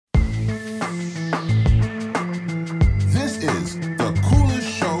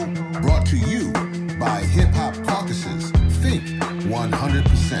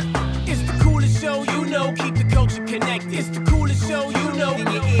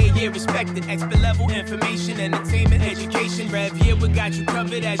here respected. Expert level information, entertainment, education. Rev here, we got you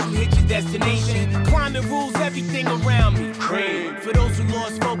covered as you hit your destination. Climate rules everything around me. Dream. For those who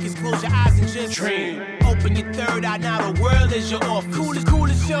lost focus, close your eyes and just dream. Open your third eye, now the world is your off. Coolest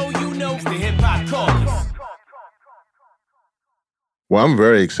show you know, it's the Hip Hop Caucus. Well, I'm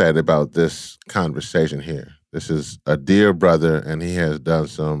very excited about this conversation here. This is a dear brother, and he has done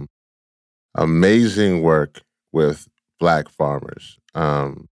some amazing work with Black farmers.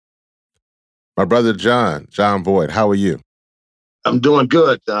 My brother John Boyd, how are you? I'm doing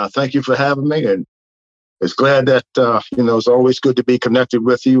good. Thank you for having me, and it's glad that it's always good to be connected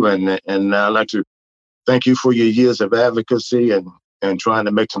with you. And I'd like to thank you for your years of advocacy and trying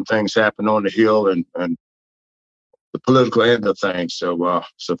to make some things happen on the Hill and the political end of things. So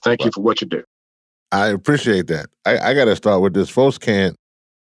thank you for what you do. I appreciate that. I got to start with this. Folks can't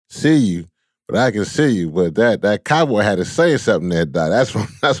see you, but I can see you. But that cowboy hat is saying something there, Doc. That's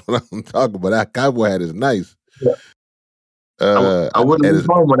what I'm talking about. That cowboy hat is nice. Yeah. I wouldn't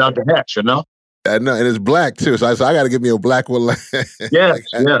be home without the hat, you know? I know, and it's black too. So I got to get me a black one. Yes.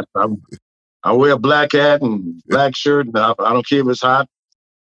 I wear a black hat and black shirt, and I don't care if it's hot.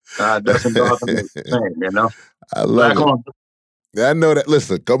 It doesn't bother me the same, you know? I love it. I know that.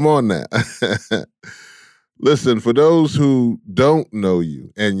 Listen, come on now. Listen, for those who don't know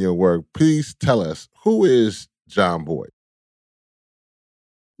you and your work, please tell us, who is John Boyd?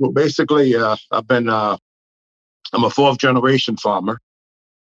 Well, basically, I'm a fourth generation farmer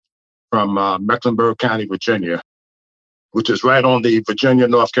from Mecklenburg County, Virginia, which is right on the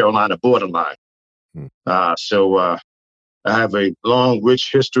Virginia-North Carolina borderline. So I have a long, rich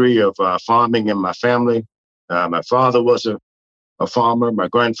history of farming in my family. My father was a farmer. My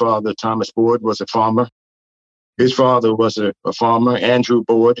grandfather, Thomas Boyd, was a farmer. His father was a farmer, Andrew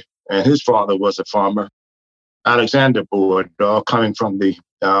Boyd, and his father was a farmer, Alexander Boyd, all coming from the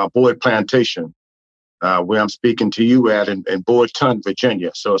Boyd Plantation, where I'm speaking to you at in Boydton,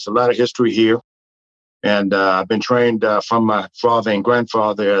 Virginia. So it's a lot of history here. And I've been trained from my father and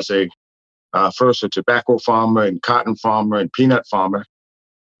grandfather as first a tobacco farmer and cotton farmer and peanut farmer.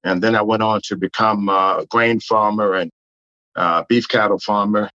 And then I went on to become a grain farmer and beef cattle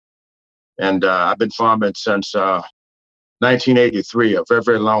farmer. And I've been farming since 1983, a very,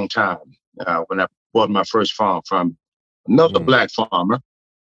 very long time, when I bought my first farm from another Black farmer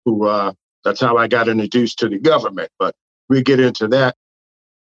who, that's how I got introduced to the government. But we get into that.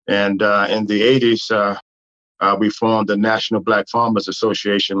 And in the 80s, we formed the National Black Farmers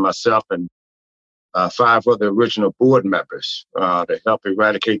Association, myself and 5 other original board members to help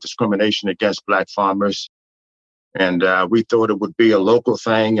eradicate discrimination against Black farmers. And we thought it would be a local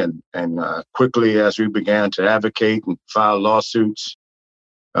thing. And quickly, as we began to advocate and file lawsuits,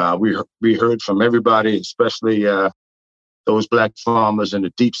 we heard from everybody, especially those Black farmers in the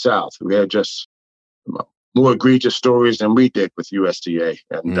Deep South who had just more egregious stories than we did with USDA.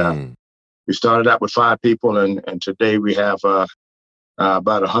 And we started out with 5 people, and today we have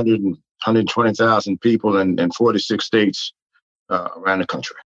about 120,000 people in 46 states around the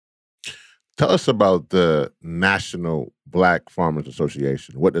country. Tell us about the National Black Farmers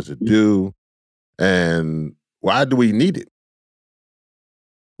Association. What does it do, and why do we need it?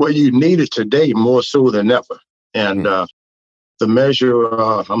 Well, you need it today more so than ever. And the measure,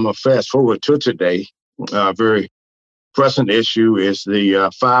 I'm going to fast forward to today, very present issue is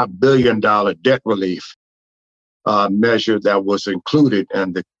the $5 billion debt relief measure that was included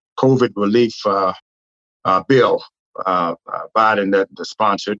in the COVID relief bill Biden that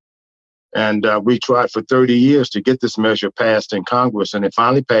sponsored. And we tried for 30 years to get this measure passed in Congress, and it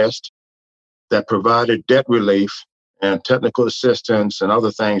finally passed. That provided debt relief and technical assistance and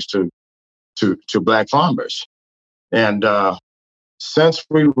other things to Black farmers. And since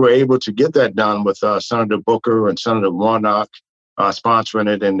we were able to get that done with Senator Booker and Senator Warnock sponsoring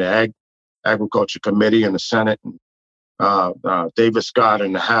it in the Agriculture Committee in the Senate, and David Scott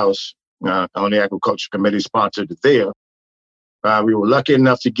in the House on the Agriculture Committee sponsored it there, we were lucky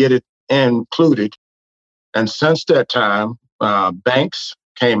enough to get it included. And since that time, banks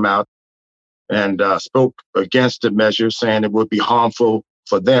came out and spoke against the measure, saying it would be harmful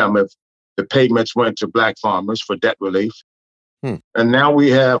for them if the payments went to Black farmers for debt relief. And now we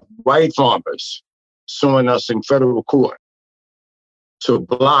have white farmers suing us in federal court to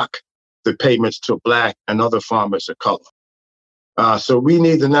block the payments to Black and other farmers of color. So we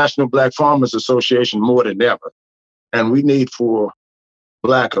need the National Black Farmers Association more than ever. And we need for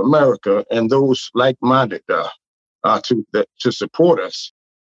Black America and those like-minded to support us.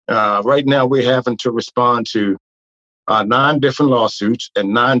 Right now, we're having to respond to 9 different lawsuits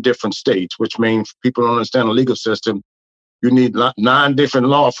in 9 different states, which means people don't understand the legal system. You need 9 different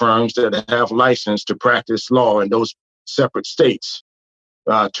law firms that have license to practice law in those separate states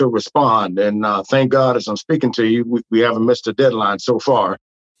to respond. And thank God, as I'm speaking to you, we haven't missed a deadline so far.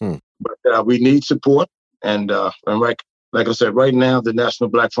 But we need support. And like I said, right now, the National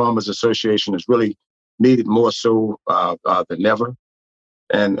Black Farmers Association is really needed more so than ever.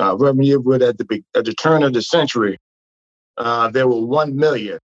 And Reverend Yearwood, at the turn of the century, there were 1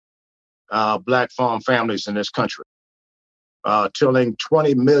 million Black farm families in this country, tilling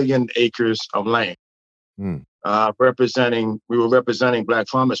 20 million acres of land. We were representing Black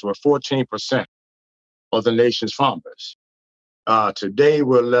farmers were 14% of the nation's farmers. Today,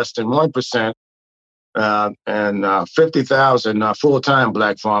 we're less than 1%, and 50,000 full-time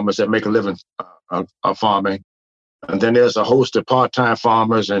Black farmers that make a living farming. And then there's a host of part-time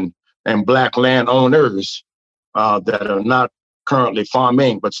farmers and Black landowners that are not currently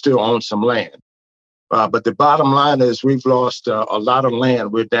farming, but still own some land. But the bottom line is we've lost a lot of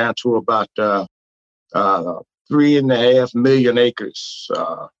land. We're down to about 3.5 million acres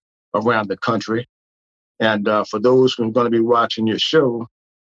around the country. And for those who are going to be watching your show,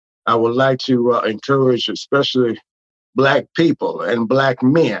 I would like to encourage especially Black people and Black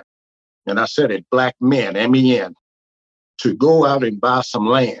men, and I said it, Black men, MEN, to go out and buy some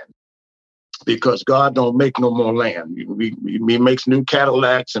land, because God don't make no more land. He makes new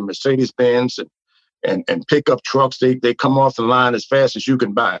Cadillacs and Mercedes-Benz and pickup trucks. They come off the line as fast as you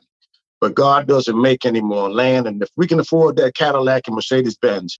can buy them. But God doesn't make any more land. And if we can afford that Cadillac and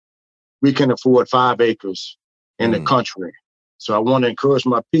Mercedes-Benz, we can afford 5 acres in the country. So I want to encourage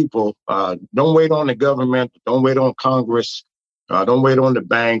my people, don't wait on the government, don't wait on Congress, don't wait on the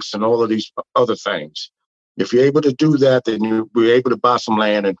banks and all of these other things. If you're able to do that, then you'll be able to buy some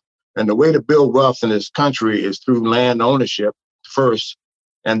land. And the way to build wealth in this country is through land ownership first,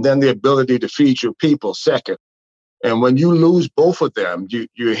 and then the ability to feed your people second. And when you lose both of them,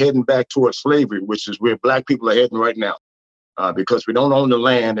 you're heading back towards slavery, which is where Black people are heading right now, because we don't own the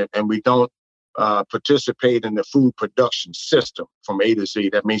land and we don't participate in the food production system from A to Z.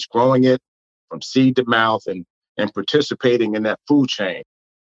 That means growing it from seed to mouth and participating in that food chain.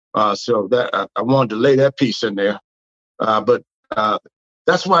 So that I wanted to lay that piece in there. But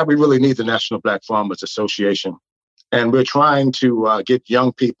that's why we really need the National Black Farmers Association. And we're trying to get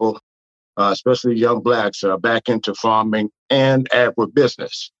young people, especially young Blacks, back into farming and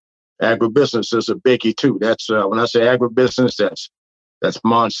agribusiness. Agribusiness is a biggie too. That's when I say agribusiness, that's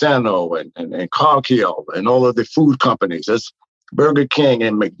Monsanto and Cargill and all of the food companies. That's Burger King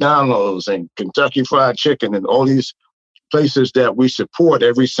and McDonald's and Kentucky Fried Chicken and all these places that we support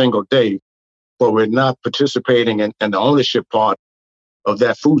every single day, but we're not participating in the ownership part of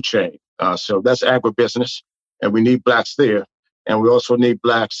that food chain. So that's agribusiness, and we need Blacks there. And we also need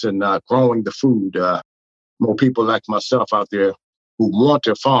Blacks in growing the food. More people like myself out there who want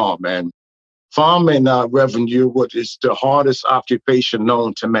to farm. And farming revenue, what is the hardest occupation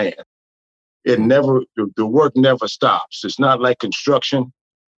known to man. The work never stops. It's not like construction,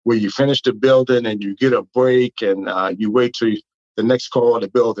 where you finish the building and you get a break and you wait till the next call to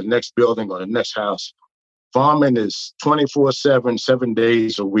build the next building or the next house. Farming is 24/7, 7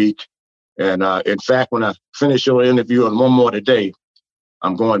 days a week. And in fact, when I finish your interview and one more today,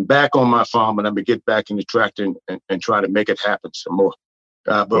 I'm going back on my farm and I'm going to get back in the tractor and try to make it happen some more.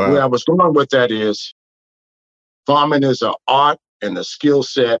 But wow. Where I was going with that is farming is an art and a skill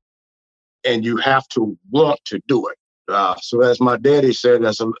set, and you have to want to do it. So as my daddy said,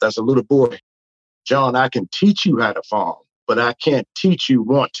 as a little boy, John, I can teach you how to farm, but I can't teach you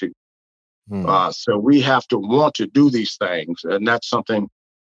want to. So we have to want to do these things. And that's something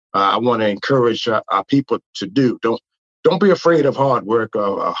I want to encourage our people to do. Don't be afraid of hard work.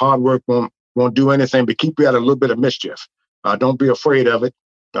 Hard work won't do anything but keep you out of a little bit of mischief. Don't be afraid of it.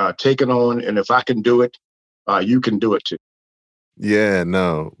 Take it on. And if I can do it, you can do it too. Yeah,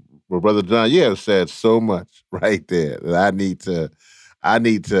 no. Well, Brother John, you have said so much right there that I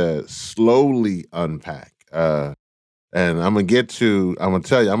need to slowly unpack. And I'm gonna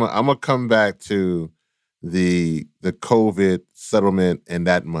tell you, I'm gonna come back to the COVID settlement and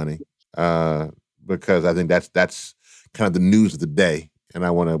that money, because I think that's kind of the news of the day,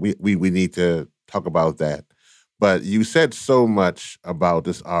 and we need to talk about that. But you said so much about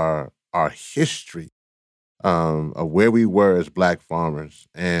this our history of where we were as Black farmers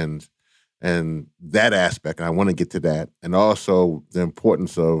and that aspect. And I want to get to that, and also the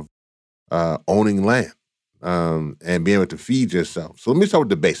importance of owning land and being able to feed yourself. So let me start with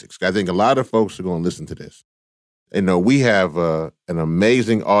the basics. I think a lot of folks are going to listen to this. We have an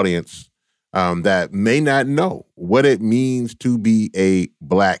amazing audience that may not know what it means to be a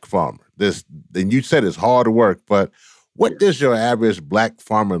Black farmer. And you said it's hard work, but What does your average Black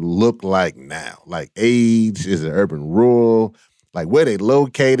farmer look like now? Like age, is it urban, rural? Like where they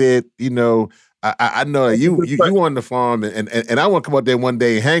located? I know you on the farm, and I want to come out there one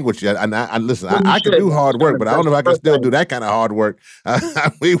day and hang with you. And I listen, I can do hard work, but I don't know if I can still do that kind of hard work.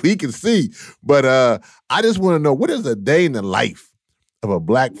 We can see, but I just want to know, what does a day in the life of a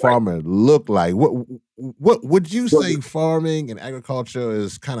Black farmer look like? What would you say farming and agriculture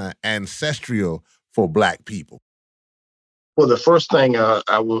is kind of ancestral for Black people? Well, the first thing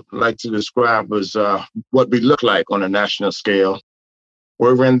I would like to describe is what we look like on a national scale.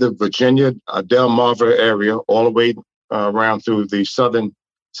 We're in the Virginia, Delmarva area, all the way around through the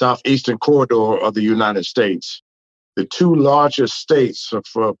southeastern corridor of the United States. The two largest states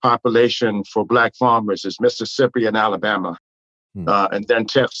for population for Black farmers is Mississippi and Alabama, and then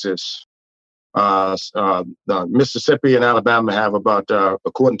Texas. Mississippi and Alabama have about,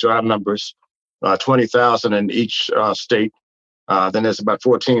 according to our numbers, 20,000 in each state. Then there's about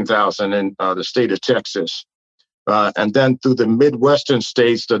 14,000 in the state of Texas. And then through the Midwestern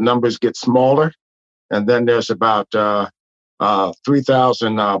states, the numbers get smaller. And then there's about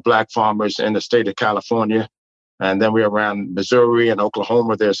 3,000 Black farmers in the state of California. And then we're around Missouri and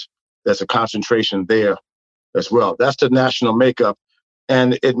Oklahoma. There's a concentration there as well. That's the national makeup.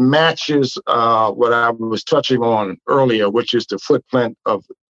 And it matches what I was touching on earlier, which is the footprint of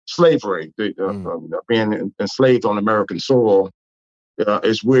slavery, being enslaved on American soil,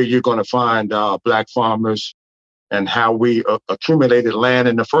 is where you're going to find Black farmers and how we accumulated land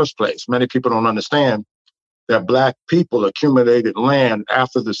in the first place. Many people don't understand that Black people accumulated land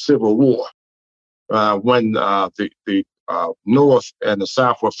after the Civil War, when the North and the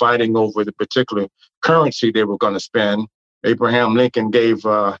South were fighting over the particular currency they were going to spend. Abraham Lincoln gave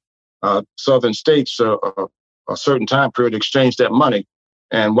Southern states a certain time period to exchange that money.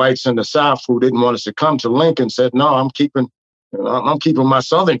 And whites in the South who didn't want us to come to Lincoln said, no, I'm keeping my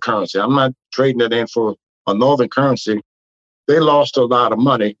Southern currency. I'm not trading it in for a Northern currency. They lost a lot of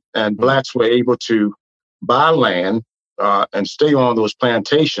money, and Blacks were able to buy land and stay on those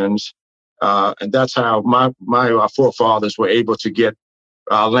plantations. And that's how my forefathers were able to get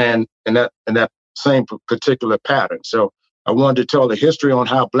land in that same particular pattern. So I wanted to tell the history on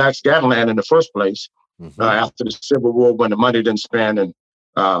how Blacks got land in the first place after the Civil War, when the money didn't spend, and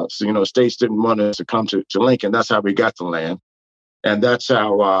states didn't want us to come to Lincoln. That's how we got the land, and that's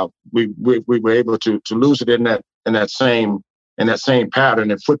how we were able to lose it in that same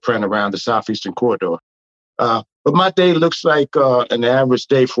pattern and footprint around the southeastern corridor. But my day looks like an average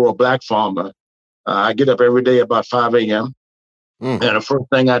day for a Black farmer. I get up every day about 5 a.m. And the first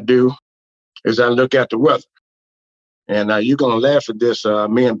thing I do is I look at the weather. And you're going to laugh at this.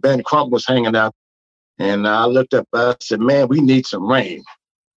 Me and Ben Crump was hanging out, and I looked up. I said, man, we need some rain.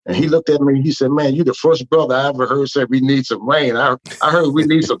 And he looked at me. He said, man, you're the first brother I ever heard say we need some rain. I heard we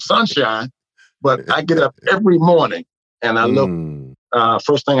need some sunshine. But I get up every morning and I look.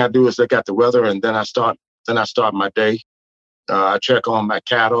 First thing I do is look at the weather, and then I start my day. I check on my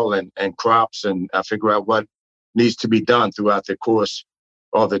cattle and crops, and I figure out what needs to be done throughout the course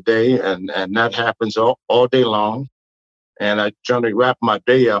of the day. And that happens all day long. And I generally wrap my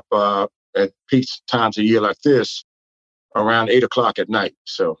day up at peak times a year like this around 8 o'clock at night.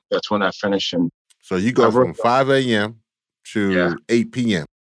 So that's when I finish. And so you go from 5 a.m. to 8 p.m.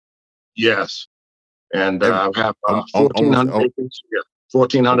 Yes. And I have 1,400 acres. Yeah,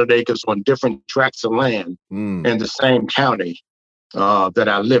 1,400 acres on different tracts of land in the same county that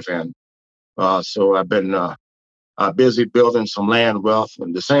I live in. So I've been busy building some land wealth.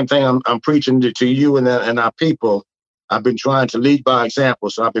 And the same thing I'm preaching to you and our people. I've been trying to lead by example.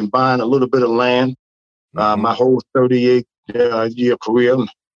 So I've been buying a little bit of land my whole 38-year career.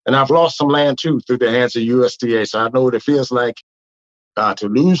 And I've lost some land, too, through the hands of USDA. So I know what it feels like to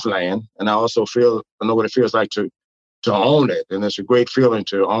lose land. And I also know what it feels like to own it. And it's a great feeling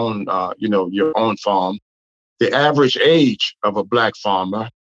to own, your own farm. The average age of a Black farmer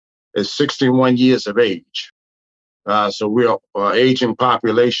is 61 years of age. So we're an aging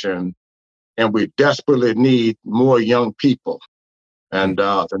population, and we desperately need more young people. And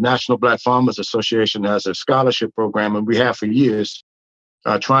the National Black Farmers Association has a scholarship program, and we have for years,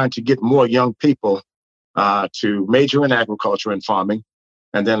 trying to get more young people to major in agriculture and farming,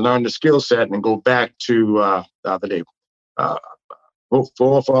 and then learn the skill set and go back to the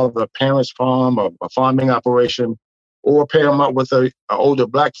forefather parents' farm or a farming operation, or pair them up with an older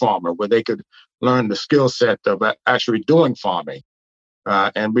Black farmer where they could learn the skill set of actually doing farming.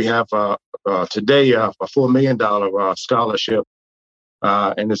 And we have today a $4 million scholarship,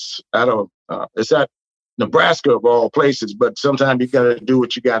 and it's at Nebraska of all places. But sometimes you got to do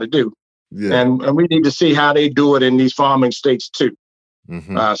what you got to do. Yeah. And we need to see how they do it in these farming states too.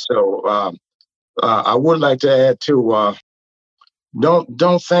 Mm-hmm. I would like to add too,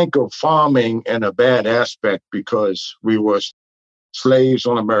 don't think of farming in a bad aspect, because we were slaves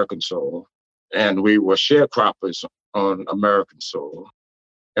on American soil and we were sharecroppers on American soil.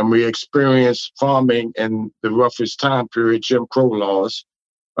 And we experienced farming in the roughest time period, Jim Crow laws.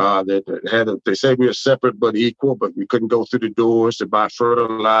 They said we were separate but equal, but we couldn't go through the doors to buy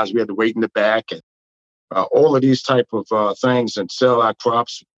fertilizer. We had to wait in the back, and all of these type of things, and sell our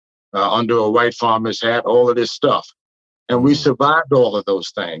crops under a white farmer's hat, all of this stuff. And we survived all of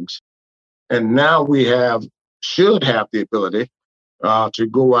those things. And now we should have the ability to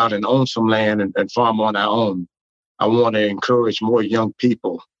go out and own some land and farm on our own. I want to encourage more young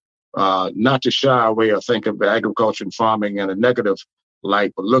people not to shy away or think of agriculture and farming in a negative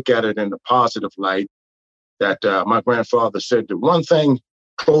light, but look at it in a positive light. That my grandfather said, the one thing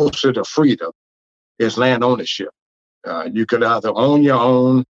closer to freedom is land ownership. You could either own your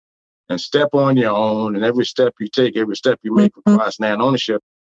own and step on your own, and every step you take, every step you make requires land ownership,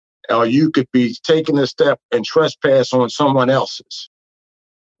 or you could be taking a step and trespass on someone else's.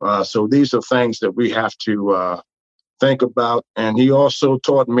 So these are things that we have to think about. And he also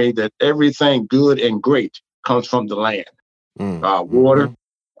taught me that everything good and great comes from the land. Water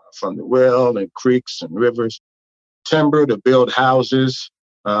from the well and creeks and rivers. Timber to build houses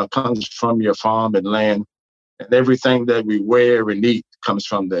comes from your farm and land. And everything that we wear and eat comes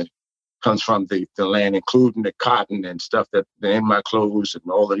from the land, including the cotton and stuff that in my clothes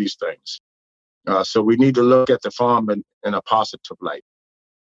and all of these things. So we need to look at the farm in a positive light.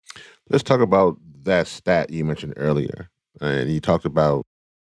 Let's talk about that stat you mentioned earlier. And you talked about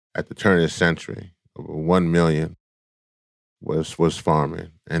at the turn of the century, over 1 million was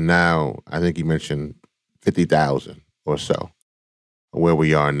farming. And now I think you mentioned 50,000 or so where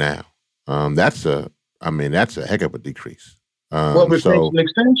we are now. That's a heck of a decrease. Well, we're facing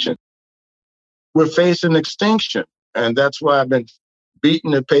extinction. We're facing extinction. And that's why I've been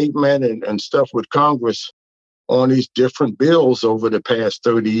beating the pavement and stuff with Congress on these different bills over the past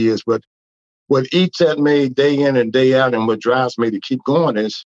 30 years. But what eats at me day in and day out, and what drives me to keep going,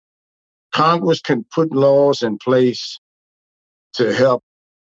 is Congress can put laws in place to help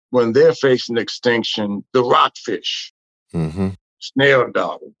when they're facing extinction, the rockfish, snail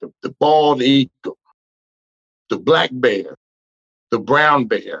dog, the bald eagle, the black bear, the brown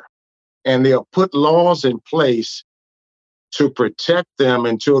bear. And they'll put laws in place to protect them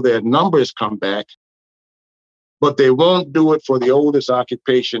until their numbers come back. But they won't do it for the oldest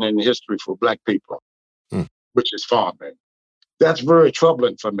occupation in history for Black people, which is farming. That's very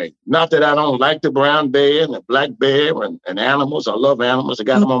troubling for me. Not that I don't like the brown bear and the black bear and animals. I love animals. I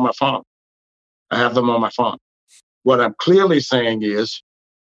got them on my farm. I have them on my farm. What I'm clearly saying is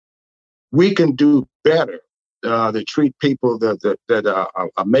we can do better to treat people that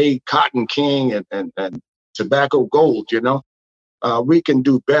are made cotton king and tobacco gold, you know. We can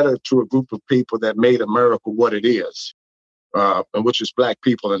do better to a group of people that made America what it is, which is Black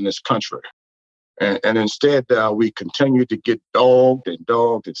people in this country. And instead, we continue to get dogged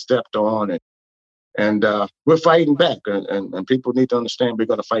and stepped on. And we're fighting back. And people need to understand we're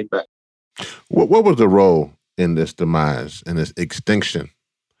going to fight back. What was the role in this demise, in this extinction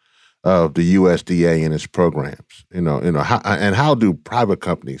of the USDA and its programs? How do private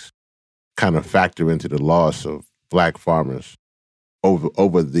companies kind of factor into the loss of Black farmers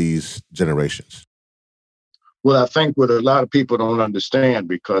over these generations? Well, I think what a lot of people don't understand,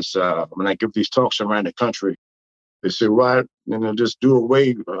 because when I give these talks around the country, they say, why, just do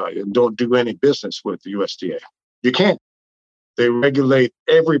away and don't do any business with the USDA. You can't. They regulate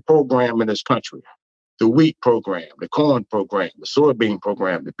every program in this country. The wheat program, the corn program, the soybean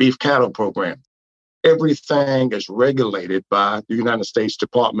program, the beef cattle program. Everything is regulated by the United States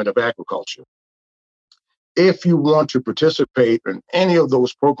Department of Agriculture. If you want to participate in any of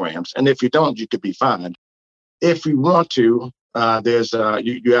those programs, and if you don't, you could be fined. If you want to,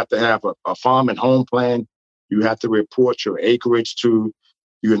 you have to have a farm and home plan. You have to report your acreage to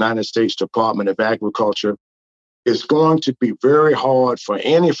the United States Department of Agriculture. It's going to be very hard for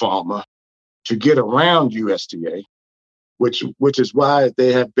any farmer to get around USDA, which is why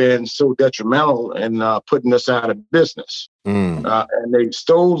they have been so detrimental in putting us out of business. And they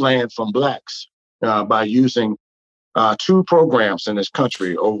stole land from Blacks by using 2 programs in this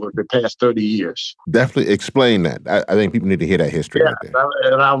country over the past 30 years. Definitely explain that. I think people need to hear that history. Yeah, right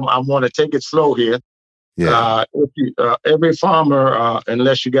there. And I want to take it slow here. Yeah. Every farmer,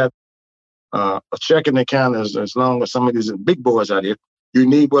 unless you got a checking account, as long as some of these big boys out here, you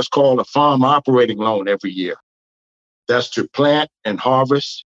need what's called a farm operating loan every year. That's to plant and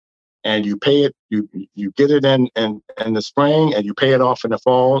harvest and you pay it. You get it in the spring, and you pay it off in the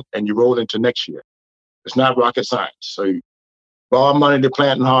fall, and you roll into next year. It's not rocket science. So you borrow money to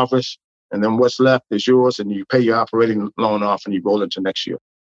plant and harvest, and then what's left is yours, and you pay your operating loan off, and you roll into next year.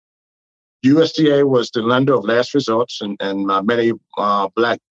 USDA was the lender of last resorts, and many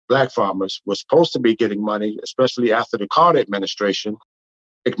black farmers were supposed to be getting money, especially after the Carter administration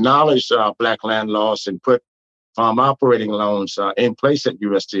acknowledged black land laws and put farm operating loans in place at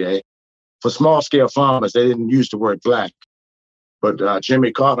USDA. For small-scale farmers, they didn't use the word black, but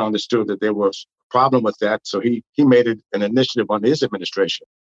Jimmy Carter understood that there was a problem with that, so he made it an initiative under his administration.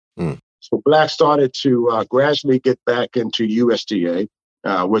 So blacks started to gradually get back into USDA,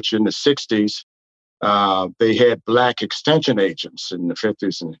 which in the 60s, they had black extension agents in the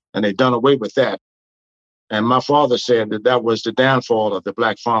 50s, and they'd done away with that. And my father said that was the downfall of the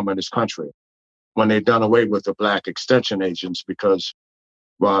black farmer in this country, when they'd done away with the black extension agents, because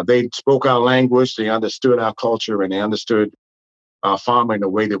they spoke our language, they understood our culture, and they understood our farming the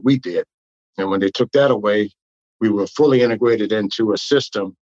way that we did. And when they took that away, we were fully integrated into a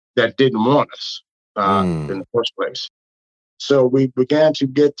system that didn't want us in the first place. So we began to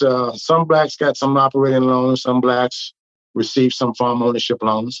get, some blacks got some operating loans, some blacks received some farm ownership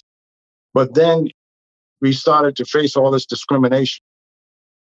loans. But then we started to face all this discrimination.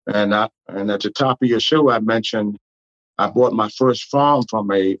 And at the top of your show, I mentioned I bought my first farm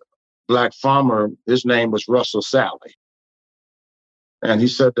from a black farmer. His name was Russell Sally. And he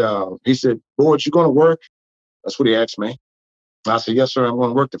said, "Boyd, you going to work?" That's what he asked me. I said, "Yes, sir, I'm going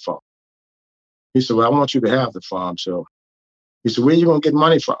to work the farm." He said, "Well, I want you to have the farm." So he said, "Where are you going to get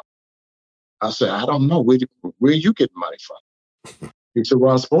money from?" I said, "I don't know. Where are you getting money from?" He said,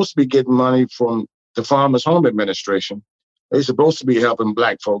 "Well, I'm supposed to be getting money from the Farmers Home Administration. They're supposed to be helping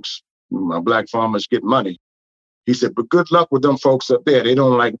black folks, black farmers get money." He said, "But good luck with them folks up there. They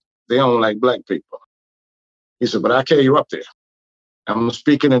don't like black people." He said, "But I carry you up there." I'm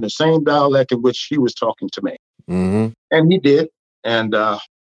speaking in the same dialect in which he was talking to me. And he did. And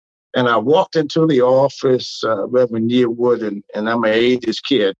I walked into the office, Reverend Yearwood, and I'm an 80s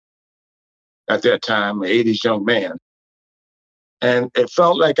kid at that time, an 80s young man. And it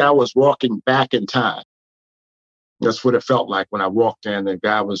felt like I was walking back in time. That's what it felt like when I walked in. The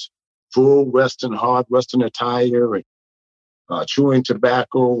guy was full hard Western attire, and chewing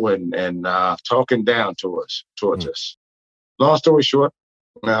tobacco and talking down towards us. Long story short,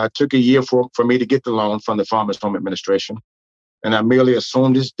 it took a year for me to get the loan from the Farmers Home Administration, and I merely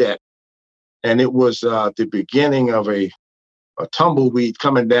assumed his debt. And it was the beginning of a tumbleweed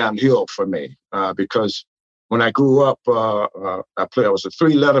coming downhill for me, because when I grew up, I was a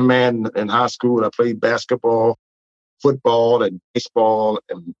three-letter man in high school. I played basketball, football, and baseball,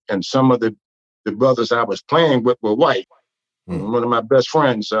 and some of the brothers I was playing with were white. One of my best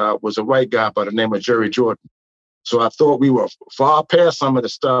friends was a white guy by the name of Jerry Jordan. So I thought we were far past some of the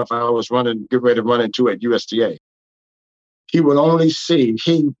stuff I was getting ready to run into at USDA. He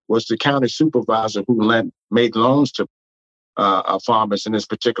was the county supervisor who made loans to farmers in this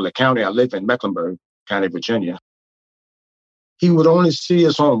particular county. I live in Mecklenburg County, Virginia. He would only see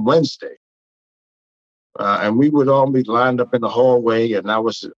us on Wednesday. And we would all be lined up in the hallway, and I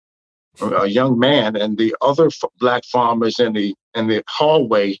was a young man, and the other black farmers in the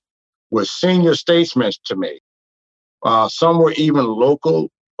hallway were senior statesmen to me. Some were even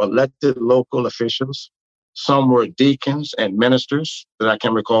elected local officials. Some were deacons and ministers that I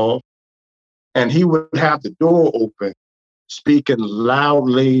can recall. And he would have the door open, speaking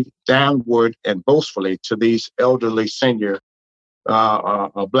loudly, downward, and boastfully to these elderly senior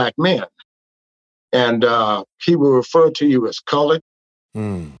black men. And he would refer to you as colored,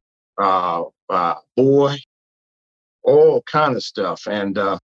 boy, all kind of stuff.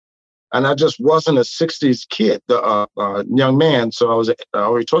 And I just wasn't a 60s kid, young man. So I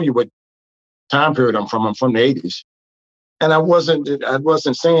already told you what time period I'm from. I'm from the 80s. And I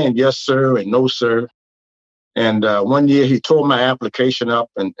wasn't saying yes, sir, and no, sir. And one year he tore my application up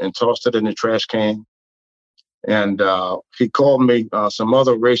and tossed it in the trash can. And he called me some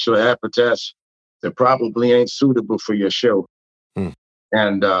other racial epithets that probably ain't suitable for your show. And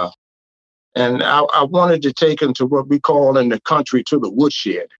I wanted to take him to what we call in the country to the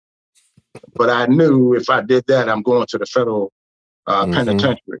woodshed. But I knew if I did that, I'm going to the federal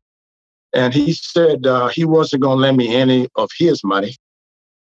penitentiary. And he said he wasn't going to lend me any of his money,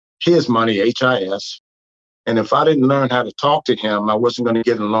 HIS. And if I didn't learn how to talk to him, I wasn't going to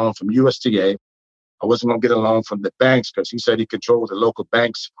get a loan from USDA. I wasn't going to get a loan from the banks, because he said he controlled the local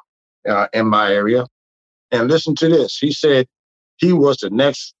banks in my area. And listen to this. He said he was the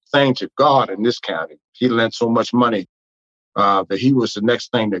next thing to God in this county. He lent so much money that he was the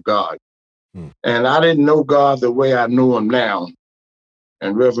next thing to God. And I didn't know God the way I know him now.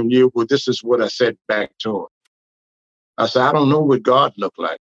 And Reverend Yearwood, this is what I said back to him. I said, I don't know what God looked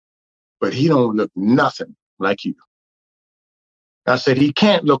like, but he don't look nothing like you. I said, he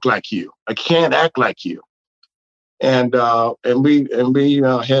can't look like you. I can't act like you. And we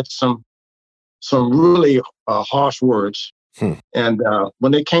had some really harsh words. And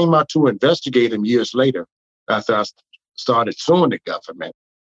when they came out to investigate him years later, after I started suing the government,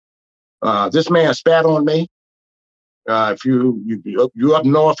 this man spat on me. If you up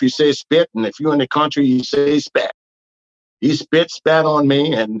north, you say spit, and if you're in the country, you say spat. He spat on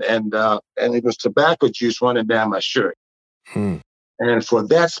me, and it was tobacco juice running down my shirt. And for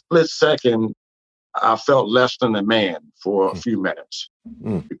that split second, I felt less than a man for a few minutes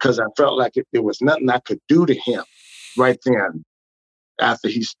because I felt like there was nothing I could do to him right then after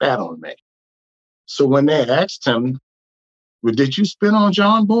he spat on me. So when they asked him, well, did you spit on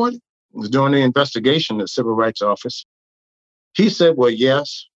John Boyd? It was during the investigation in the Civil Rights Office. He said, well,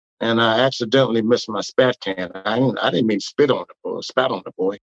 yes. And I accidentally missed my spat can. I didn't mean spit on the boy, spat on the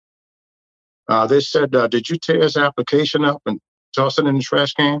boy. They said, did you tear his application up and toss it in the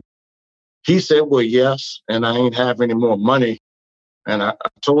trash can? He said, well, yes. And I ain't have any more money. And I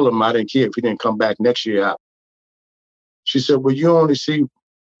told him I didn't care if he didn't come back next year. She said, well, you only see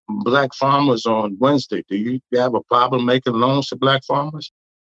black farmers on Wednesday. Do you have a problem making loans to black farmers?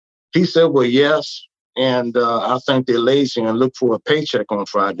 He said, well, yes. And I think they're lazy and look for a paycheck on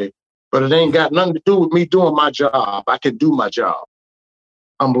Friday. But it ain't got nothing to do with me doing my job. I can do my job.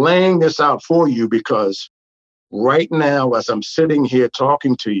 I'm laying this out for you because right now, as I'm sitting here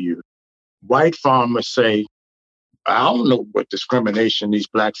talking to you, white farmers say, I don't know what discrimination these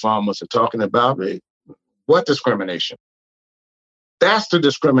black farmers are talking about. What discrimination? That's the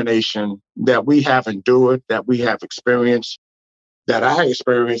discrimination that we have endured, that we have experienced, that I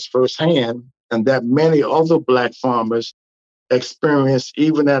experienced firsthand, and that many other black farmers experience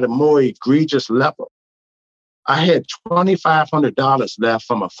even at a more egregious level. I had $2,500 left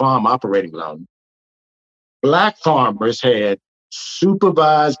from a farm operating loan. Black farmers had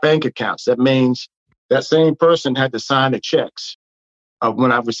supervised bank accounts. That means that same person had to sign the checks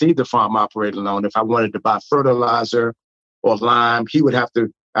when I received the farm operating loan. If I wanted to buy fertilizer or lime, I would have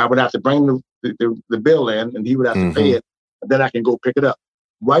to bring the bill in, and he would have to pay it, and then I can go pick it up.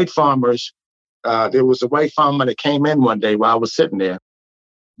 White farmers, there was a white farmer that came in one day while I was sitting there.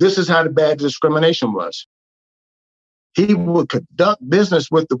 This is how bad the discrimination was. He would conduct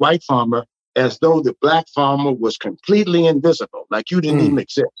business with the white farmer as though the black farmer was completely invisible, like you didn't even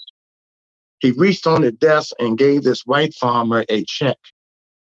exist. He reached on the desk and gave this white farmer a check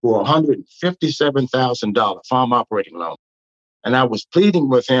for $157,000 farm operating loan. And I was pleading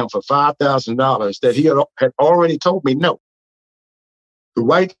with him for $5,000 that he had already told me no. The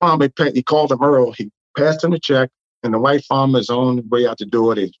white farmer, he called him Earl. He passed him the check, and the white farmer is on the way out the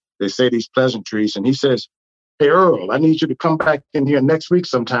door. They say these pleasantries, and he says, hey, Earl, I need you to come back in here next week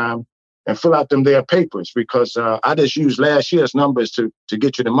sometime and fill out them their papers because I just used last year's numbers to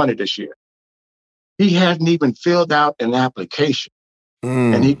get you the money this year. He hadn't even filled out an application,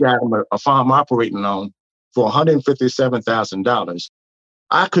 and he got him a farm operating loan for $157,000.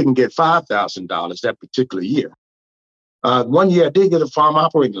 I couldn't get $5,000 that particular year. One year I did get a farm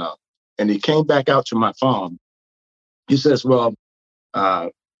operating loan, and he came back out to my farm. He says, well,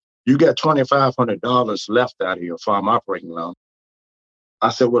 you got $2,500 left out of your farm operating loan. I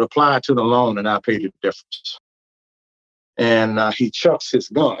said, well, apply it to the loan and I'll pay the difference. And he chucks his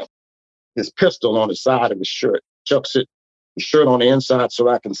gun, his pistol on the side of his shirt, chucks his shirt on the inside so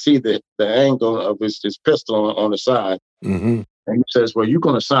I can see the angle of his pistol on the side. And he says, well, you're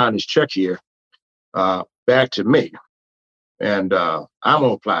going to sign this check here back to me. And I'm going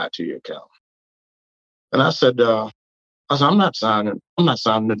to apply it to your account. And I said, I'm not signing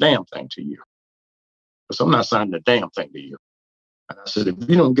the damn thing to you. Because I'm not signing the damn thing to you. And I said, if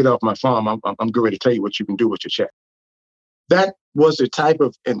you don't get off my farm, I'm getting ready to tell you what you can do with your check. That was the type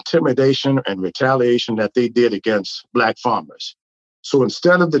of intimidation and retaliation that they did against black farmers. So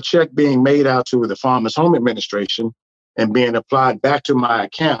instead of the check being made out to the Farmers Home Administration and being applied back to my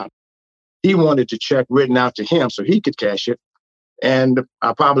account, he wanted the check written out to him so he could cash it. And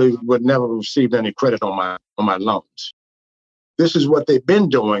I probably would never receive any credit on my loans. This is what they've been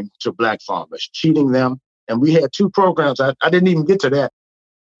doing to black farmers, cheating them. And we had two programs. I didn't even get to that.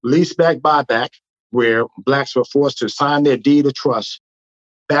 Lease back, buyback, where blacks were forced to sign their deed of trust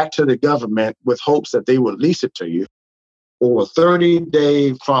back to the government with hopes that they would lease it to you, or a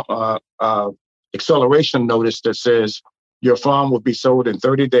 30-day acceleration notice that says your farm will be sold in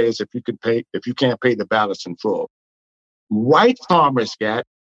 30 days if you can't pay the balance in full. White farmers got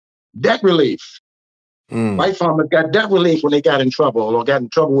debt relief. White farmers got debt relief when they got in trouble or got in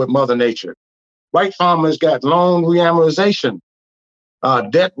trouble with Mother Nature. White farmers got loan reamortization,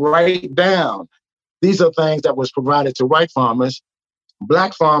 debt write down. These are things that was provided to white farmers.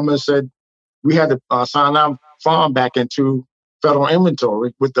 Black farmers said we had to sign our farm back into federal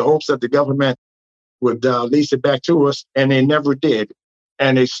inventory with the hopes that the government would lease it back to us, and they never did.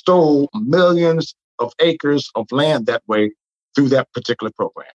 And they stole millions of acres of land that way through that particular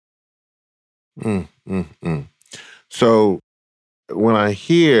program. So when I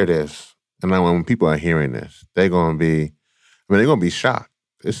hear this, and when people are hearing this, they're going to be shocked.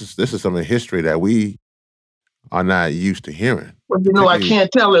 This is some of the history that we are not used to hearing. Well, I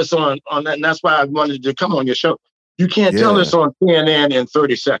can't tell this on that, and that's why I wanted to come on your show. You can't tell this on CNN in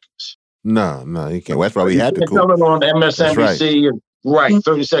 30 seconds. No, you can't. Well, that's why we had to. You can't tell it on MSNBC and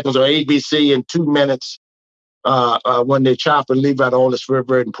 30 seconds, or ABC in 2 minutes when they chop and leave out all this very,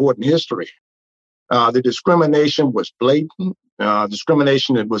 very important history. The discrimination was blatant.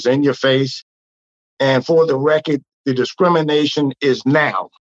 Discrimination, it was in your face. And for the record, the discrimination is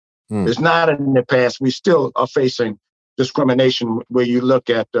now. It's not in the past. We still are facing discrimination where you look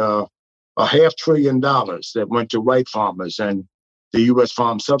at $500 billion that went to white farmers and the U.S.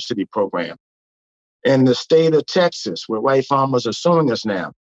 Farm Subsidy Program. In the state of Texas, where white farmers are suing us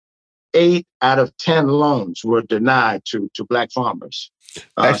now, 8 out of 10 loans were denied to Black farmers.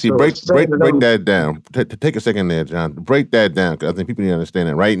 Actually, break that down. Take a second there, John. Break that down, because I think people need to understand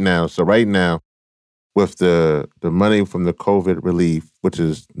it right now. So right now, with the money from the COVID relief, which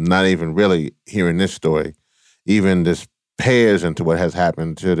is not even really hearing this story, even this pairs into what has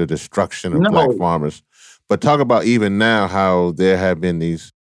happened to the destruction of Black farmers. But talk about even now how there have been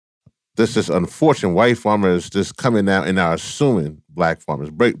this unfortunate white farmers just coming out and are assuming Black farmers.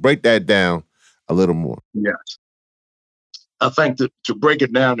 Break that down a little more. Yes. I think that to break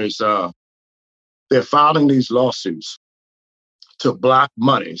it down is they're filing these lawsuits to block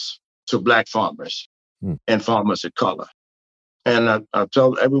monies to Black farmers and farmers of color. And I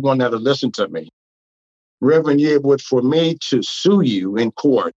tell everyone that'll listen to me, Reverend Yearwood, for me to sue you in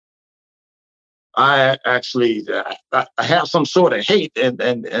court, I actually I have some sort of hate and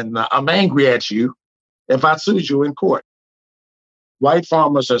I'm angry at you if I sued you in court. White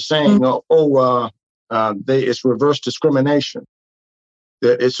farmers are saying, it's reverse discrimination,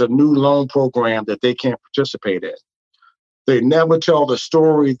 that it's a new loan program that they can't participate in. They never tell the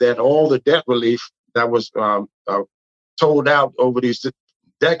story that all the debt relief that was told out over these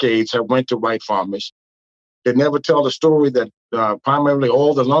decades have went to white farmers. They never tell the story that primarily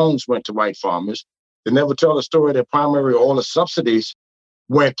all the loans went to white farmers. They never tell the story that primarily all the subsidies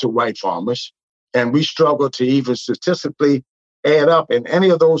went to white farmers. And we struggle to even statistically add up in any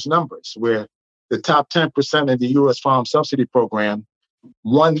of those numbers, where the top 10% of the U.S. Farm Subsidy Program,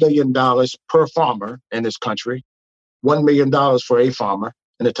 $1 million per farmer in this country, $1 million for a farmer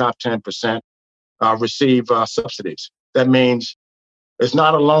in the top 10% receive subsidies. That means it's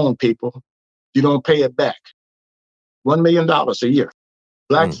not a loan, people. You don't pay it back. $1 million a year.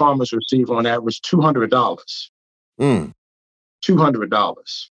 Black farmers receive on average $200.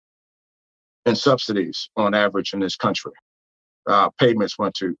 $200 in subsidies on average in this country. Payments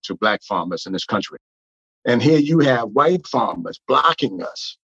went to Black farmers in this country. And here you have white farmers blocking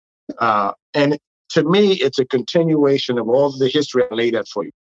us. And to me, it's a continuation of all the history I laid out for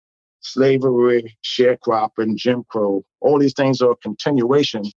you. Slavery, sharecropping, Jim Crow, all these things are a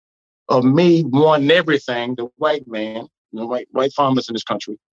continuation of me wanting everything, the white man, white farmers in this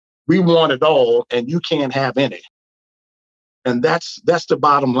country. We want it all, and you can't have any. And that's the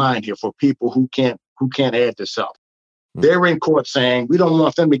bottom line here for people who can't add this up. They're in court saying we don't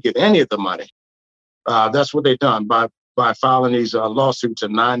want them to get any of the money. That's what they've done by filing these lawsuits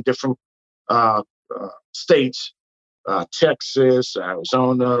in 9 different states, Texas,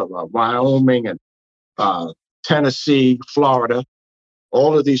 Arizona, Wyoming, and Tennessee, Florida.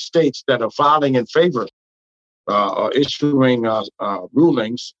 All of these states that are filing in favor, are issuing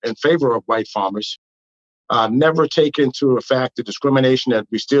rulings in favor of white farmers, never take into effect the discrimination that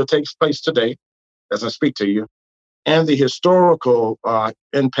still takes place today, as I speak to you, and the historical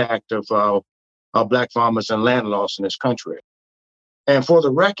impact of Black farmers and land loss in this country. And for the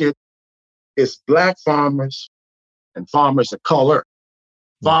record, it's Black farmers and farmers of color.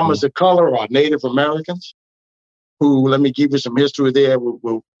 Farmers of color are Native Americans, who, let me give you some history there,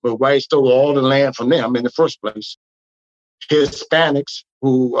 where whites stole all the land from them in the first place. Hispanics,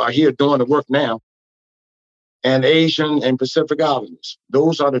 who are here doing the work now, and Asian and Pacific Islanders.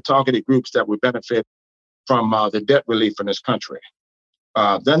 Those are the targeted groups that would benefit from the debt relief in this country.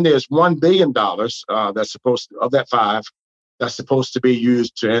 Then there's $1 billion that's supposed to, of that 5, that's supposed to be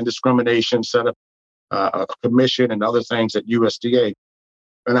used to end discrimination, set up a commission and other things at USDA.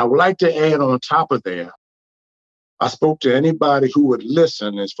 And I would like to add on top of there, I spoke to anybody who would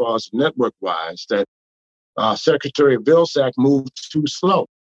listen as far as network-wise that Secretary Vilsack moved too slow.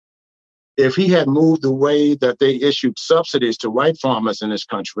 If he had moved the way that they issued subsidies to white farmers in this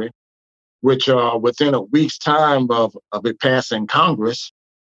country, which are within a week's time of it passing Congress,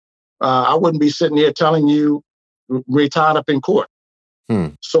 I wouldn't be sitting here telling you we're tied up in court.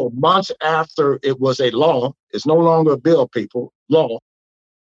 So months after it was a law, it's no longer a bill, people, law,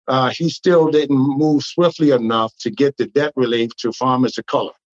 he still didn't move swiftly enough to get the debt relief to farmers of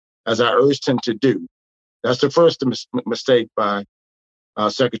color, as I urged him to do. That's the first mistake by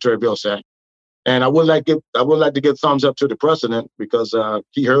Secretary Vilsack. And I would like to give thumbs up to the president because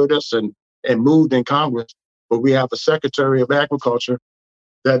he heard us and moved in Congress. But we have a Secretary of Agriculture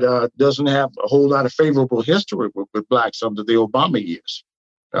that doesn't have a whole lot of favorable history with blacks under the Obama years.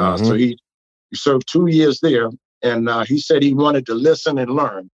 So he served 2 years there, and he said he wanted to listen and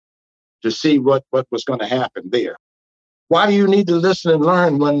learn to see what was going to happen there. Why do you need to listen and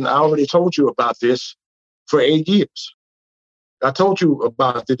learn when I already told you about this for 8 years? I told you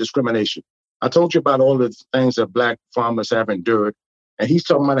about the discrimination. I told you about all the things that black farmers have endured, and he's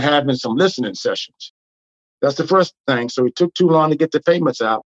talking about having some listening sessions. That's the first thing. So it took too long to get the payments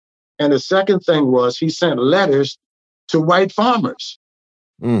out. And the second thing was he sent letters to white farmers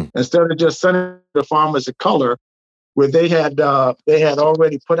instead of just sending the farmers of color, where they had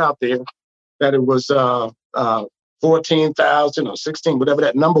already put out there that it was 14,000 or 16, whatever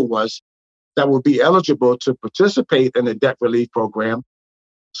that number was, that would be eligible to participate in the debt relief program.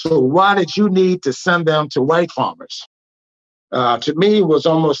 So why did you need to send them to white farmers? To me, it was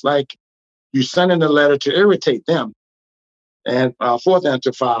almost like you sending a letter to irritate them and for them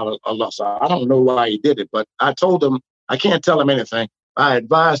to file a lawsuit. I don't know why he did it, but I told him, I can't tell him anything. I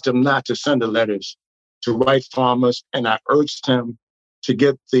advised him not to send the letters to white farmers, and I urged him to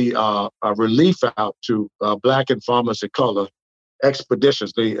get the relief out to black and farmers of color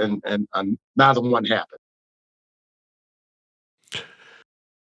expeditiously, and neither one happened.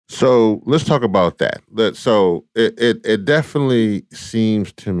 So let's talk about that. So it definitely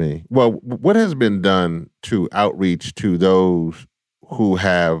seems to me, well, what has been done to outreach to those who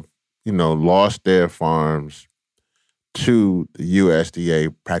have, lost their farms to the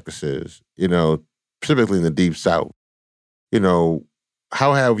USDA practices, specifically in the Deep South?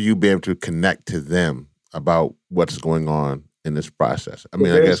 How have you been able to connect to them about what's going on in this process? I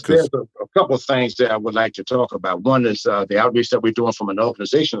mean, I guess there's a couple of things that I would like to talk about. One is the outreach that we're doing from an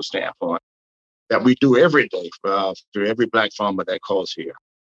organizational standpoint that we do every day to every black farmer that calls here.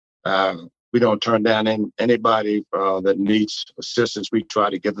 We don't turn down anybody that needs assistance. We try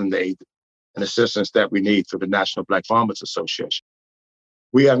to give them the aid and assistance that we need through the National Black Farmers Association.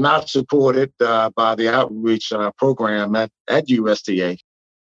 We are not supported by the outreach program at USDA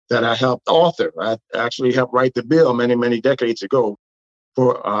that I helped author. I actually helped write the bill many, many decades ago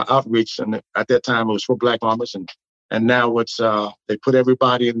for outreach. And at that time, it was for black farmers. And now it's they put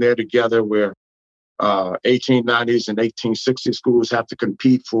everybody in there together where 1890s and 1860s schools have to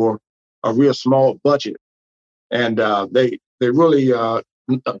compete for a real small budget. And they really, you're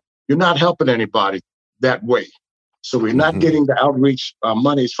not helping anybody that way. So we're not getting the outreach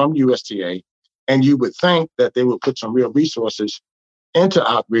monies from USDA. And you would think that they would put some real resources into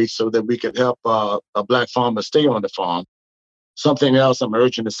outreach so that we could help a black farmer stay on the farm. Something else I'm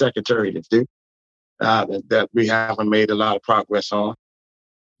urging the secretary to do that we haven't made a lot of progress on.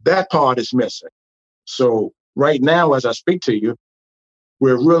 That part is missing. So right now, as I speak to you,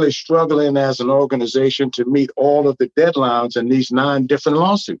 we're really struggling as an organization to meet all of the deadlines in these 9 different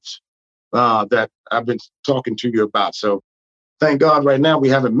lawsuits that I've been talking to you about. So thank God right now we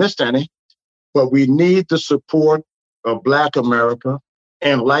haven't missed any, but we need the support of Black America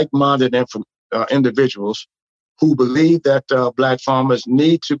and like-minded individuals who believe that Black farmers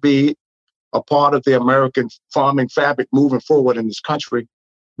need to be a part of the American farming fabric moving forward in this country.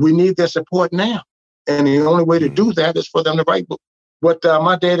 We need their support now. And the only way to do that is for them to write what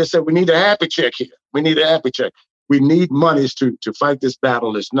my dad said, we need a happy check here. We need a happy check. We need monies to fight this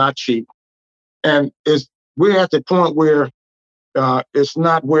battle. It's not cheap. And we're at the point where it's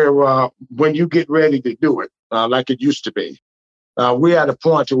not where when you get ready to do it, like it used to be. We're at a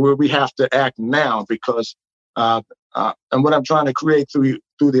point to where we have to act now because, and what I'm trying to create through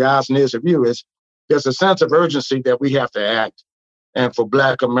the eyes and ears of you is there's a sense of urgency that we have to act, and for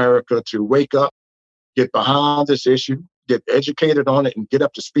Black America to wake up, get behind this issue, get educated on it, and get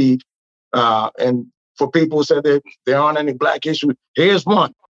up to speed. And for people who say there aren't any Black issues, here's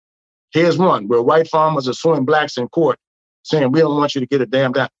one where white farmers are suing Blacks in court saying, we don't want you to get a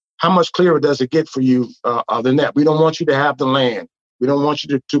damn dime. How much clearer does it get for you than that? We don't want you to have the land. We don't want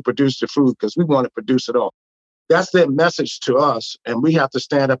you to produce the food because we want to produce it all. That's their message to us. And we have to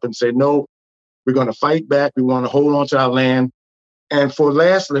stand up and say, no, we're going to fight back. We want to hold on to our land. And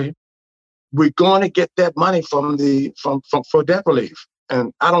lastly, we're going to get that money for debt relief.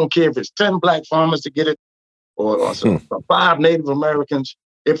 And I don't care if it's 10 Black farmers to get it or 5 Native Americans.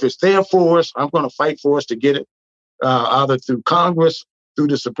 If it's there for us, I'm going to fight for us to get it, either through Congress, through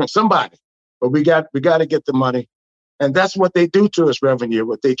the Supreme, somebody. But we got to get the money. And that's what they do to us, Reverend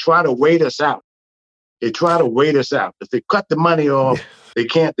Yearwood. They try to wait us out. They try to wait us out. If they cut the money off, they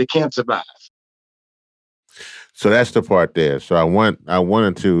can't survive. So that's the part there. So I want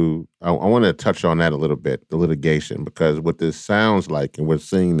to touch on that a little bit, the litigation, because what this sounds like, and we're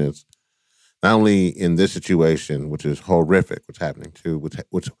seeing this not only in this situation, which is horrific, what's happening to,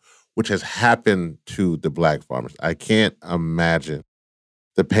 which has happened to the Black farmers. I can't imagine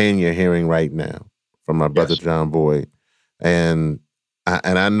the pain you're hearing right now from my brother John Boyd, and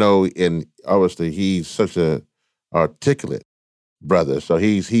I know, obviously he's such a articulate brother, so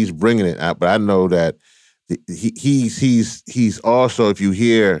he's bringing it out. But I know that he's also, if you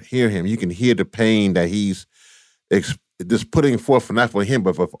hear him, you can hear the pain that he's just putting forth, for not for him,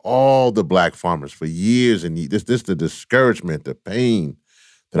 but for all the Black farmers for years. And this the discouragement, the pain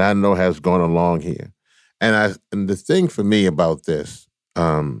that I know has gone along here. And the thing for me about this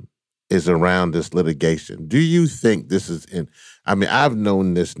is around this litigation. Do you think this is I've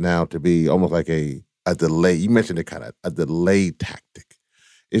known this now to be almost like a delay. You mentioned it, kind of a delay tactic.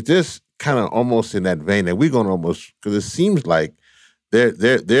 Is this kind of almost in that vein that we're going to almost, because it seems like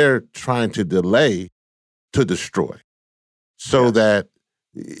they're trying to delay to destroy, so that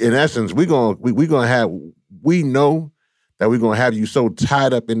in essence we know that we're going to have you so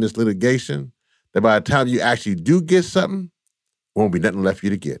tied up in this litigation that by the time you actually do get something, won't be nothing left for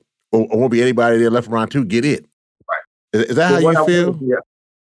you to get, or won't be anybody there left around to get it. Right? Is that how you feel? Yeah.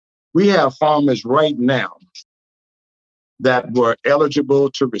 We have farmers right now that were eligible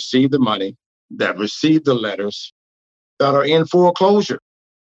to receive the money, that received the letters, that are in foreclosure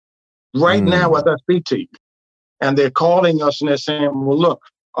right now as I speak to you. And they're calling us and they're saying, well, look,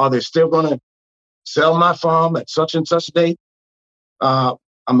 are they still going to sell my farm at such and such date? I'm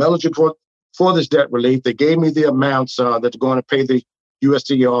eligible for this debt relief. They gave me the amounts that are going to pay the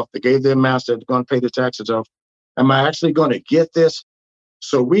USDA off. They gave the amounts that are going to pay the taxes off. Am I actually going to get this?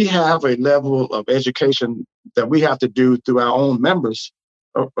 So we have a level of education that we have to do through our own members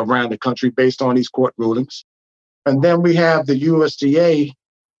around the country based on these court rulings. And then we have the USDA,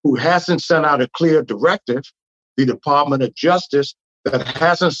 who hasn't sent out a clear directive, the Department of Justice, that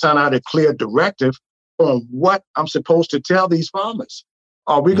hasn't sent out a clear directive on what I'm supposed to tell these farmers.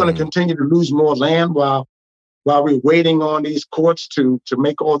 Are we going to continue to lose more land while we're waiting on these courts to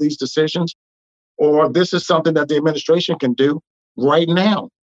make all these decisions? Or this is something that the administration can do right now,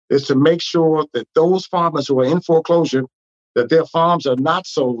 is to make sure that those farmers who are in foreclosure, that their farms are not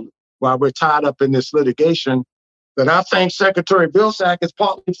sold while we're tied up in this litigation, that I think Secretary Vilsack is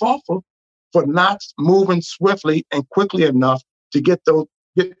partly faultful for not moving swiftly and quickly enough to get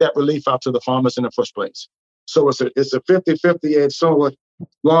that relief out to the farmers in the first place. So it's a 50-50 edge sword.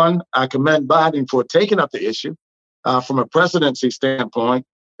 One, I commend Biden for taking up the issue from a presidency standpoint,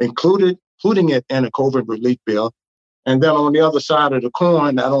 including it in a COVID relief bill. And then on the other side of the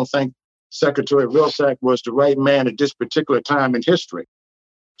coin, I don't think Secretary Vilsack was the right man at this particular time in history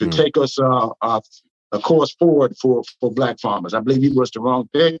to take us a course forward for Black farmers. I believe he was the wrong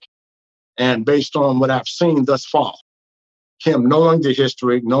pick. And based on what I've seen thus far, him knowing the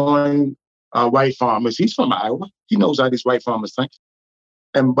history, knowing white farmers, he's from Iowa. He knows how these white farmers think.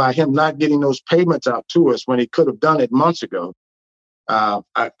 And by him not getting those payments out to us when he could have done it months ago, I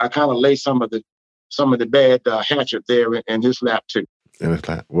kind of lay some of the bad hatchet there in his lap too. In his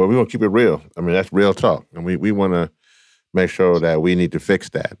lap. Well, we're gonna keep it real. I mean, that's real talk, and we want to make sure that we need to fix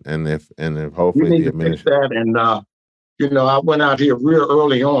that. And if hopefully we need to fix that. And I went out here real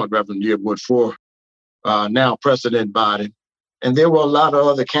early on, Reverend Yearwood, for now President Biden, and there were a lot of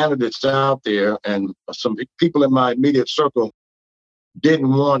other candidates out there, and some people in my immediate circle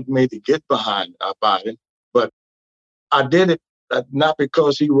didn't want me to get behind Biden, but I did it. Not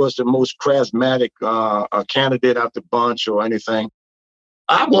because he was the most charismatic candidate out the bunch or anything.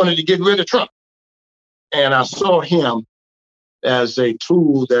 I wanted to get rid of Trump. And I saw him as a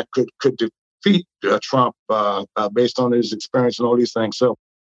tool that could defeat Trump based on his experience and all these things. So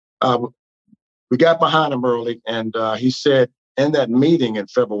we got behind him early. And he said in that meeting in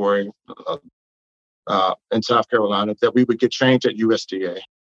February in South Carolina that we would get change at USDA.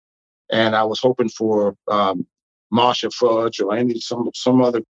 And I was hoping for Marcia Fudge or some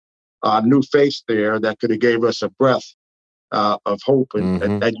other new face there that could have gave us a breath of hope at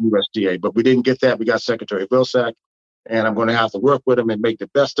USDA. But we didn't get that. We got Secretary Vilsack, and I'm going to have to work with him and make the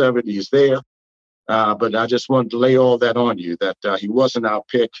best of it. He's there. But I just wanted to lay all that on you, that he wasn't our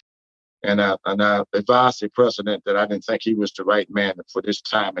pick. And I advised the president that I didn't think he was the right man for this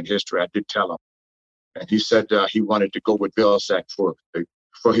time in history. I did tell him. And he said he wanted to go with Vilsack for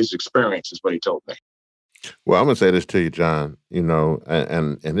his experience, is what he told me. Well, I'm going to say this to you, John,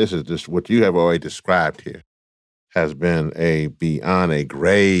 and this is just what you have already described here has been beyond a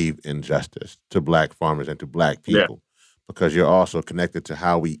grave injustice to Black farmers and to Black people, because you're also connected to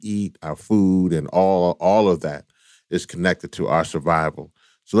how we eat, our food, and all of that is connected to our survival.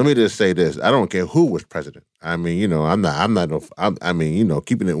 So let me just say this: I don't care who was president. I mean,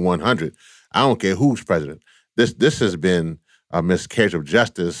 keeping it 100. I don't care who's president. This has been a miscarriage of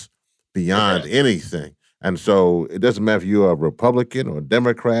justice beyond anything. And so it doesn't matter if you're a Republican or a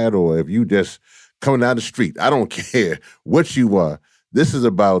Democrat or if you just coming down the street. I don't care what you are. This is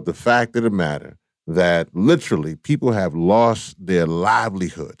about the fact of the matter that literally people have lost their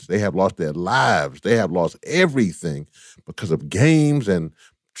livelihoods. They have lost their lives. They have lost everything because of games and,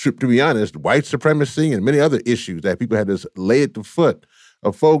 to be honest, white supremacy and many other issues that people had to lay at the foot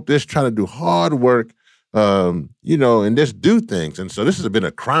of folk just trying to do hard work, and just do things. And so this has been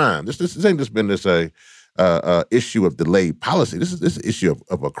a crime. This ain't just been this issue of delayed policy. This is an issue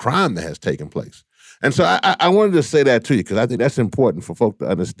of a crime that has taken place. And so I wanted to say that to you because I think that's important for folk to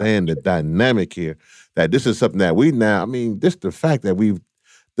understand the dynamic here, that this is something that the fact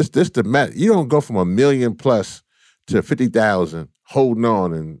that the matter, you don't go from 1 million plus to 50,000 holding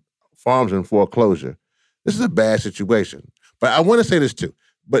on and farms in foreclosure. This is a bad situation. But I want to say this too,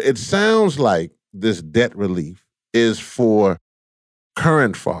 but it sounds like this debt relief is for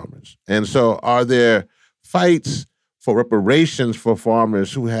current farmers. And so are there fights for reparations for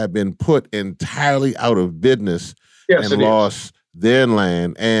farmers who have been put entirely out of business and lost their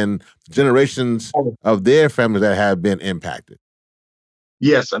land and generations of their families that have been impacted?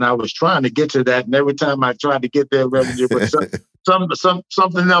 Yes, and I was trying to get to that, and every time I tried to get there, Reverend, but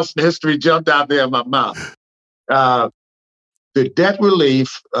something else in history jumped out there in my mouth. The debt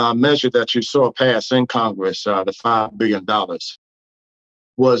relief measure that you saw pass in Congress, the $5 billion,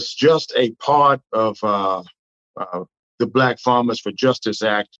 was just a part of the Black Farmers for Justice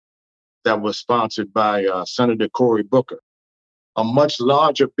Act that was sponsored by Senator Cory Booker, a much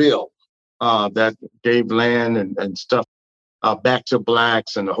larger bill that gave land and stuff back to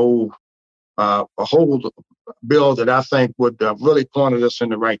Blacks, and a whole bill that I think would really pointed us in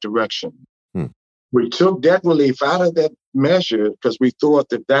the right direction. We took debt relief out of that measure because we thought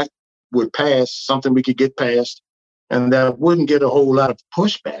that would pass, something we could get past, and that wouldn't get a whole lot of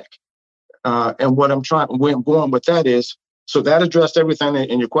pushback. And where I'm going with that is, so that addressed everything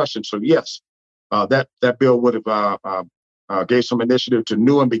in your question. So yes, that bill would have gave some initiative to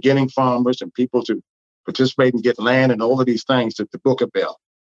new and beginning farmers and people to participate and get land and all of these things that the Booker bill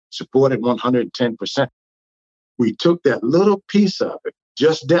supported 110%. We took that little piece of it,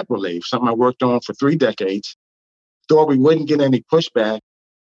 just debt relief, something I worked on for 3 decades, thought we wouldn't get any pushback.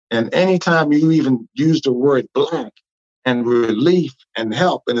 And anytime you even use the word Black and relief and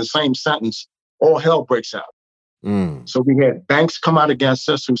help in the same sentence, all hell breaks out. So we had banks come out against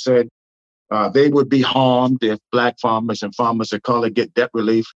us who said they would be harmed if Black farmers and farmers of color get debt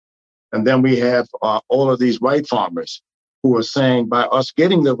relief. And then we have all of these white farmers who are saying by us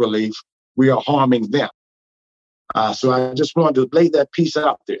getting the relief, we are harming them. So I just wanted to lay that piece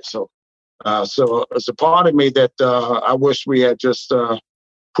out there. So it's a part of me that I wish we had just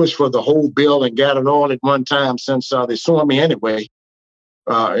pushed for the whole bill and got it all at one time, since they saw me anyway,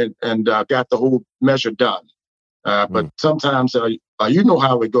 and got the whole measure done. But sometimes you know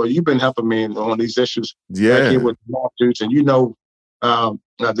how it goes. You've been helping me on these issues back here with lawsuits, and the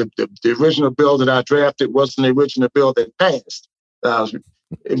original bill that I drafted wasn't the original bill that passed.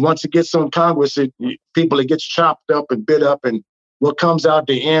 Once it gets on Congress, it gets chopped up and bit up, and what comes out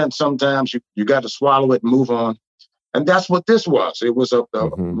the end, sometimes you got to swallow it and move on. And that's what this was. It was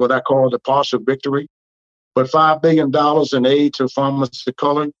what I call a partial victory. But $5 billion in aid to farmers of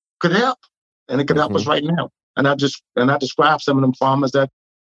color could help, and it could help us right now. And I described some of them farmers that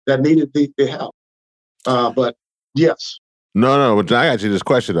needed the help. But yes. No, but I got you this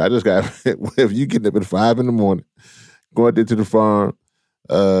question. I just got, if you get up at 5 a.m, going into the farm,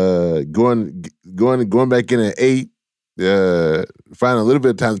 going back in at 8, finding a little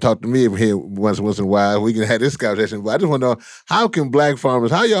bit of time to talk to me over here once in a while, we can have this conversation. But I just want to know, how can Black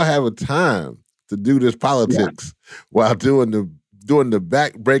farmers, how y'all have a time to do this politics while doing the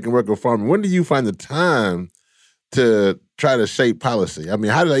back-breaking work of farming? When do you find the time to try to shape policy? I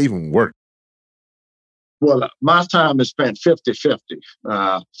mean, how does that even work? Well, my time is spent 50-50.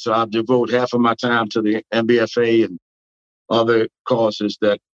 So I devote half of my time to the NBFA and other causes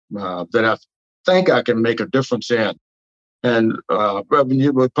that I think I can make a difference in. And Reverend,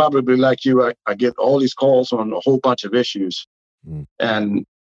 you would probably like you, I get all these calls on a whole bunch of issues. Mm. And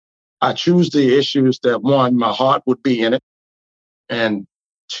I choose the issues that, one, my heart would be in it, and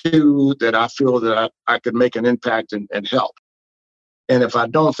two, that I feel that I could make an impact and help. And if I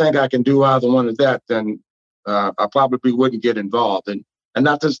don't think I can do either one of that, then I probably wouldn't get involved. And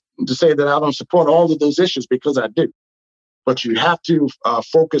not to say that I don't support all of those issues, because I do. But you have to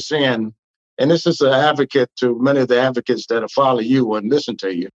focus in, and this is an advocate to many of the advocates that follow you and listen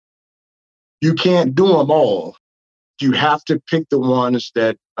to you. You can't do them all. You have to pick the ones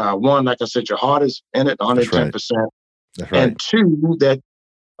that, one, like I said, your heart is in it 110%. That's right. And two, that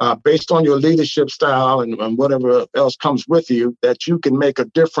based on your leadership style and whatever else comes with you, that you can make a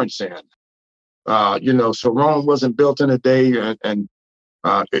difference in. So Rome wasn't built in a day, and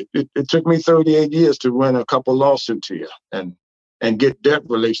it took me 38 years to win a couple lawsuits here and get debt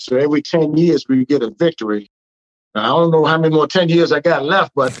relief. So every 10 years we get a victory. Now, I don't know how many more 10 years I got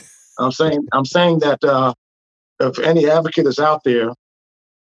left, but I'm saying that if any advocate is out there,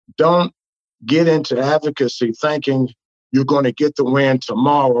 don't get into advocacy thinking you're going to get the win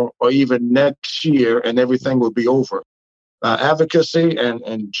tomorrow or even next year and everything will be over. Advocacy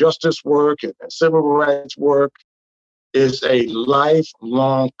and justice work and civil rights work is a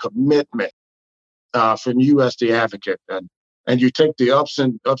lifelong commitment from you as the advocate, and you take the ups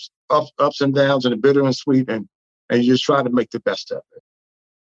and downs and the bitter and sweet, and you just try to make the best of it.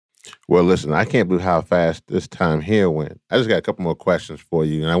 Well, listen, I can't believe how fast this time here went. I just got a couple more questions for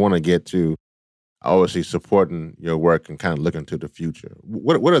you, and I want to get to obviously supporting your work and kind of looking to the future.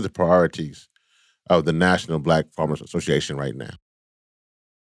 What are the priorities of the National Black Farmers Association right now?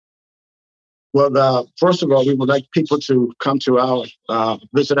 Well, first of all, we would like people to come to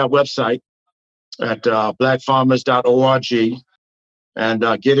visit our website at blackfarmers.org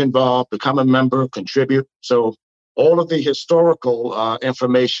and get involved, become a member, contribute. So all of the historical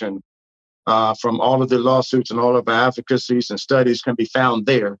information from all of the lawsuits and all of our advocacies and studies can be found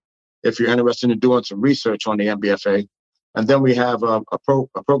there if you're interested in doing some research on the NBFA. And then we have a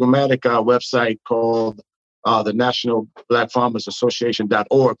programmatic website called the National Black Farmers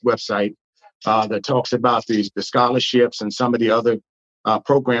Association.org website that talks about the scholarships and some of the other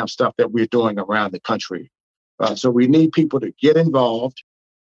program stuff that we're doing around the country. So we need people to get involved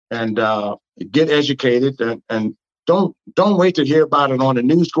and get educated, and don't wait to hear about it on the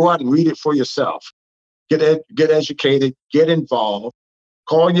news. Go out and read it for yourself. Get educated, get involved,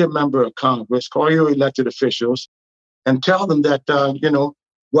 call your member of Congress, call your elected officials, and tell them that,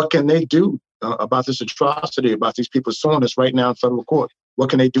 what can they do about this atrocity, about these people suing us right now in federal court?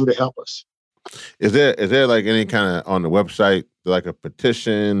 What can they do to help us? Is there like any kind of on the website, like a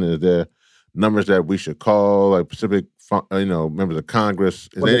petition? Is there numbers that we should call, like specific, members of Congress?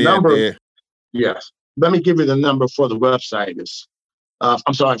 Is there any idea? Yes. Let me give you the number for the website.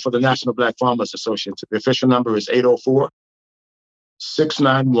 For the National Black Farmers Association. The official number is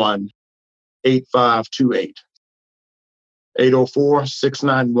 804-691-8528.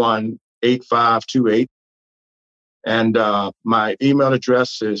 804-691-8528. And my email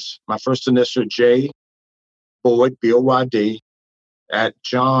address is my first initial, J. Boyd, B-O-Y-D, at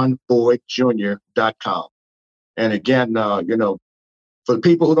johnboydjr.com. And again, for the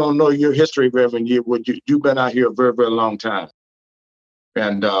people who don't know your history, Reverend, you've been out here a very, very long time.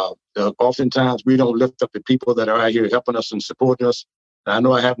 And oftentimes we don't lift up the people that are out here helping us and supporting us. And I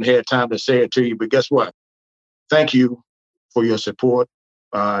know I haven't had time to say it to you, but guess what? Thank you for your support.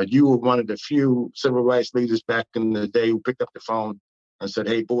 You were one of the few civil rights leaders back in the day who picked up the phone and said,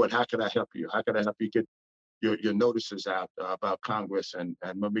 "Hey, Boyd, how can I help you? How can I help you get your notices out about Congress?" And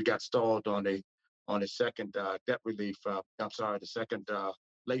when we got stalled on a second debt relief, the second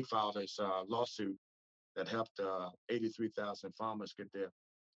late filers lawsuit that helped 83,000 farmers get their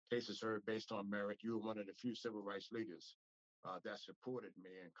cases heard based on merit, you were one of the few civil rights leaders that supported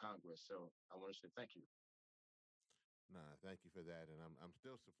me in Congress. So I want to say thank you. Nah, thank you for that, and I'm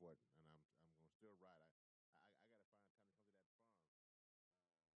still supporting, and I'm going to still ride.